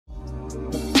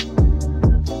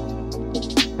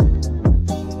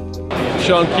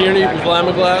Sean Kearney with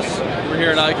Lamiglas. We're here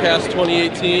at ICASt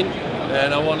 2018,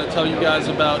 and I want to tell you guys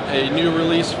about a new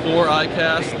release for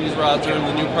ICASt. These rods are in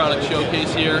the new product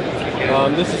showcase here.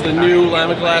 This is the new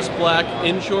Lamiglas Black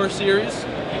Inshore series.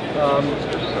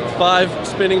 5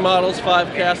 spinning models,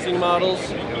 5 casting models.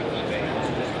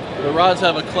 The rods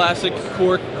have a classic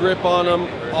cork grip on them,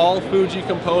 all Fuji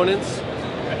components,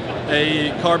 a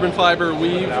carbon fiber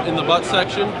weave in the butt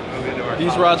section.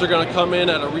 These rods are going to come in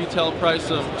at a retail price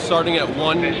of starting at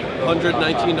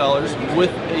 $119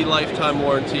 with a lifetime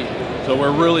warranty. So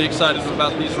we're really excited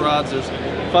about these rods. There's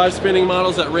 5 spinning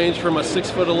models that range from a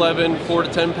 6'11", 4 to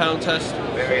 10 pound test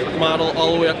model,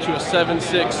 all the way up to a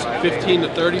 7'6", 15 to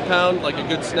 30 pound, like a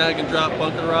good snag and drop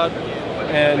bunker rod.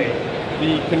 And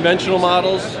the conventional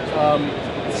models,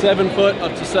 7 foot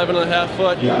up to 7.5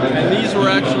 foot. And these were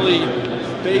actually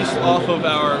based off of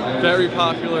our very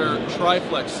popular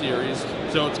Triflex series.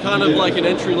 So it's kind of like an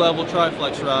entry-level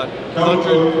Triflex rod.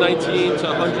 $119 to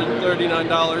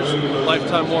 $139,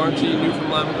 lifetime warranty, new from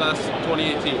Lamiglas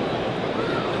 2018.